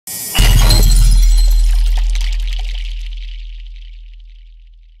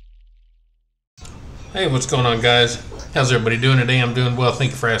Hey, what's going on, guys? How's everybody doing today? I'm doing well.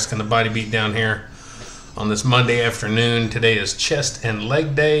 Thank you for asking. The Body Beat down here on this Monday afternoon. Today is chest and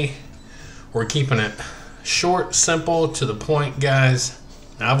leg day. We're keeping it short, simple, to the point, guys.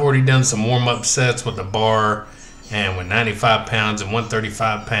 Now, I've already done some warm-up sets with the bar and with 95 pounds and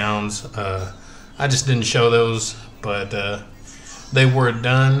 135 pounds. I just didn't show those, but they were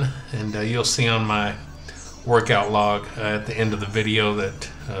done, and you'll see on my workout log at the end of the video that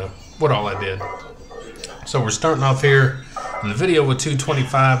what all I did. So we're starting off here in the video with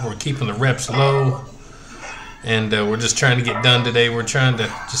 225. We're keeping the reps low, and we're just trying to get done today. We're trying to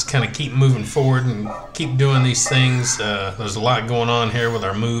just kind of keep moving forward and keep doing these things. There's a lot going on here with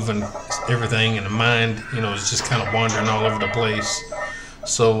our move and everything, and the mind, is just kind of wandering all over the place.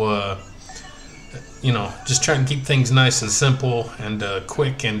 So, just trying to keep things nice and simple and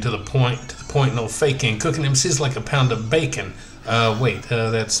quick and to the point, no faking. Cooking MCs like a pound of bacon.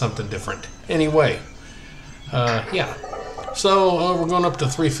 That's something different. Anyway. So we're going up to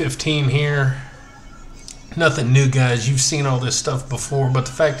 315 here. Nothing new, guys. You've seen all this stuff before, but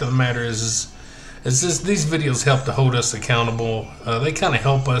the fact of the matter is these videos help to hold us accountable. They kind of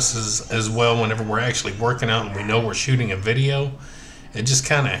help us as well whenever we're actually working out and we know we're shooting a video. It just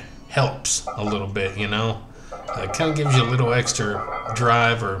kind of helps a little bit, It kind of gives you a little extra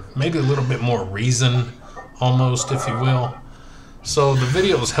drive, or maybe a little bit more reason, almost, if you will. So the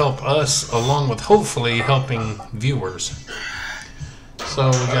videos help us, along with hopefully helping viewers. So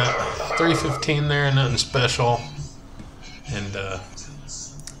we got 315 there, nothing special. And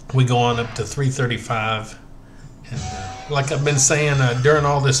we go on up to 335. And like I've been saying, during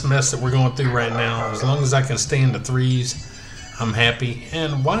all this mess that we're going through right now, as long as I can stay in the threes, I'm happy.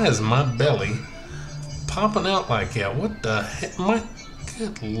 And why is my belly popping out like that? What the heck? My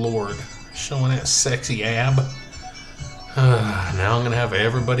good Lord, showing that sexy ab. Now I'm going to have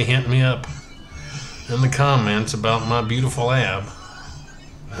everybody hit me up in the comments about my beautiful ab.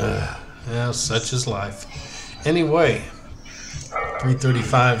 Such is life. Anyway,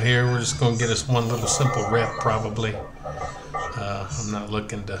 335 here. We're just going to get us one little simple rep probably. I'm not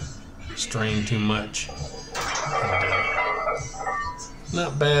looking to strain too much.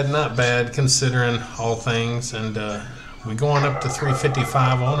 And, not bad considering all things. And we're going up to 355.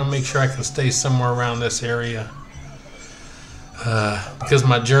 I want to make sure I can stay somewhere around this area. Because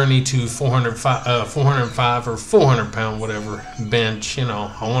my journey to 405 or 400 pound whatever bench,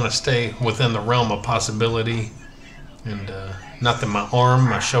 I want to stay within the realm of possibility. And not that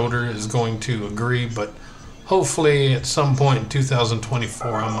my shoulder is going to agree, but hopefully at some point in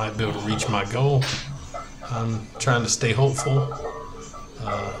 2024 I might be able to reach my goal. I'm trying to stay hopeful.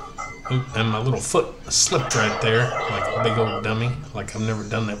 And my little foot slipped right there like a big old dummy, like I've never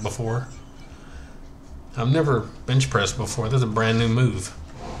done that before. I've never bench pressed before. That's a brand new move.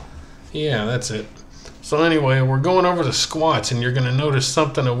 Yeah, that's it. So anyway, we're going over the squats, and you're going to notice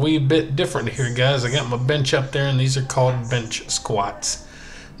something a wee bit different here, guys. I got my bench up there, and these are called bench squats.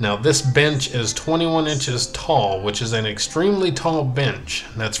 Now, this bench is 21 inches tall, which is an extremely tall bench.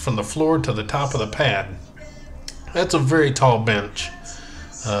 That's from the floor to the top of the pad. That's a very tall bench.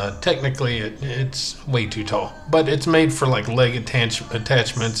 Technically, it's way too tall, but it's made for like leg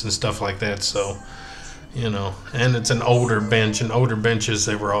attachments and stuff like that, so... and it's an older bench, and older benches,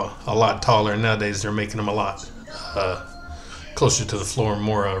 they were a lot taller. Nowadays they're making them a lot closer to the floor,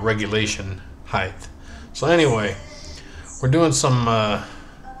 more regulation height. So anyway, we're doing some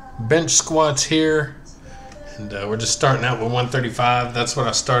bench squats here, and we're just starting out with 135. That's what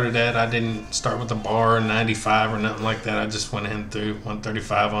I started at. I didn't start with the bar 95 or nothing like that. I just went ahead and threw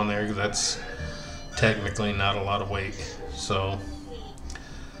 135 on there because that's technically not a lot of weight. So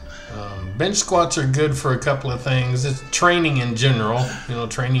bench squats are good for a couple of things. It's training in general,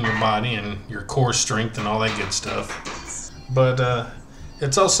 training your body and your core strength and all that good stuff. But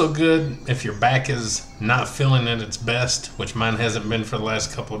it's also good if your back is not feeling at its best, which mine hasn't been for the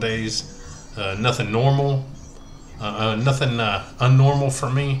last couple of days. Nothing normal, nothing unnormal for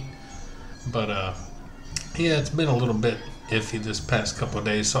me. But yeah, it's been a little bit iffy this past couple of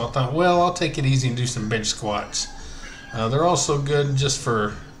days. So I thought, well, I'll take it easy and do some bench squats. They're also good just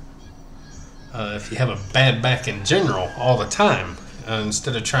for if you have a bad back in general all the time,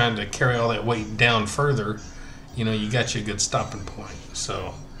 instead of trying to carry all that weight down further, you got you a good stopping point.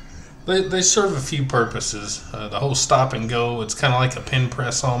 So they serve a few purposes. The whole stop and go, it's kind of like a pin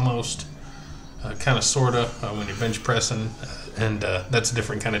press almost, kind of sort of when you're bench pressing, and that's a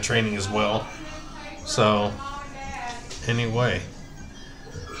different kind of training as well. So anyway,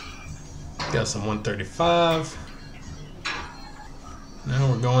 got some 135.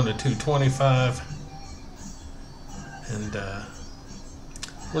 Now we're going to 225, and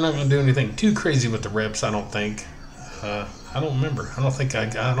We're not going to do anything too crazy with the reps, I don't think. I don't remember. I don't think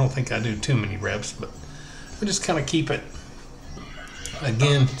I do too many reps, but we just kind of keep it.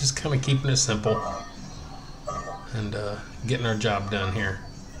 Again, just kind of keeping it simple and getting our job done here.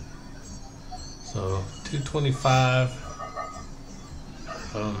 So 225.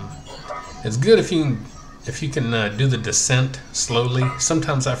 It's good if you can do the descent slowly.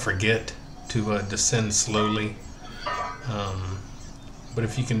 Sometimes I forget to descend slowly, but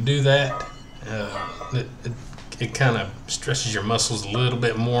if you can do that, it kind of stresses your muscles a little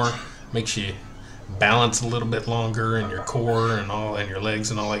bit more, makes you balance a little bit longer in your core and your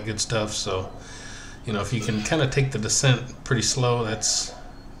legs and all that good stuff. So, you know, if you can kind of take the descent pretty slow, that's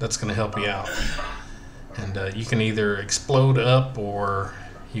going to help you out. And you can either explode up, or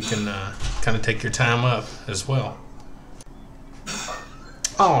you can kind of take your time up as well.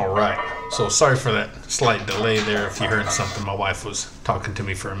 All right. So sorry for that slight delay there. If you heard something, my wife was talking to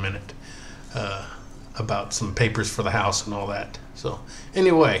me for a minute about some papers for the house and all that. So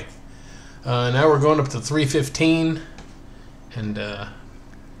anyway, now we're going up to 315, and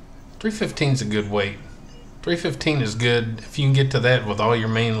 315 is a good weight. 315 is good if you can get to that with all your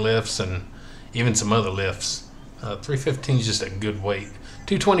main lifts and even some other lifts. 315 is just a good weight.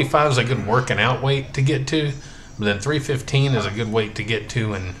 225 is a good working out weight to get to, but then 315 is a good weight to get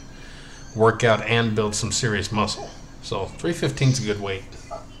to and work out and build some serious muscle. So 315 is a good weight.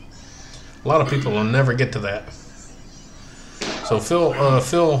 A lot of people will never get to that. So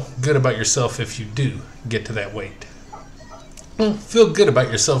feel good about yourself if you do get to that weight. Well, feel good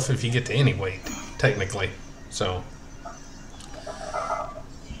about yourself if you get to any weight, technically. So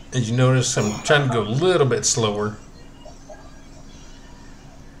as you notice, I'm trying to go a little bit slower.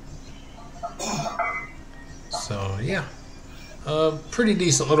 So yeah, pretty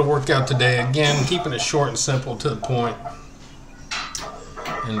decent little workout today. Again, keeping it short and simple, to the point.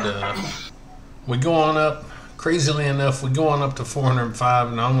 And we go on up. Crazily enough, we go on up to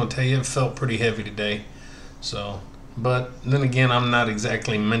 405, and I'm going to tell you, it felt pretty heavy today. So, but then again, I'm not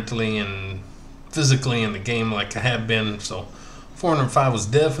exactly mentally and physically in the game like I have been. So 405 was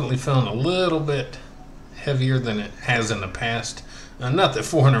definitely feeling a little bit heavier than it has in the past. Not that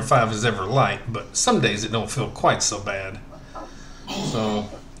 405 is ever light, but some days it don't feel quite so bad. So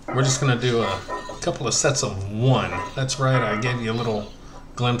we're just going to do a couple of sets of 1. That's right, I gave you a little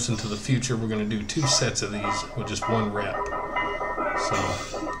glimpse into the future. We're going to do 2 sets of these with just 1 rep. So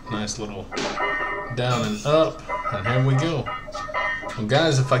nice little down and up, and here we go. Well,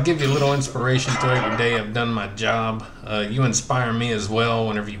 guys, if I give you a little inspiration throughout your day, I've done my job. You inspire me as well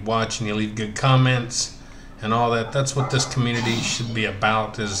whenever you watch and you leave good comments and all that. That's what this community should be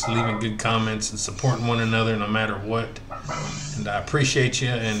about, is leaving good comments and supporting one another no matter what. And I appreciate you,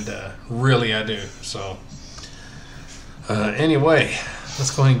 and really I do. So anyway,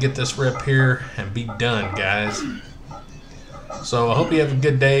 let's go ahead and get this rep here and be done, guys. So I hope you have a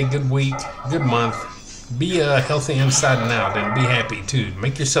good day, good week, good month. Be healthy inside and out, and be happy too.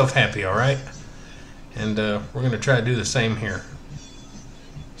 Make yourself happy, all right? And we're going to try to do the same here.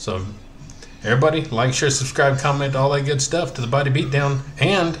 So everybody, like, share, subscribe, comment, all that good stuff to the Body Beatdown.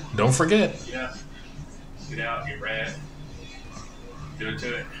 And don't forget. Yeah. Get out, get rad. Do it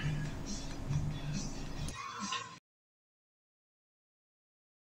to it.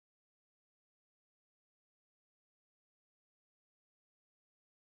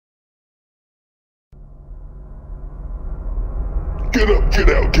 Get up, get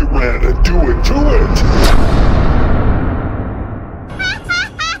out, get rad, and do it to it!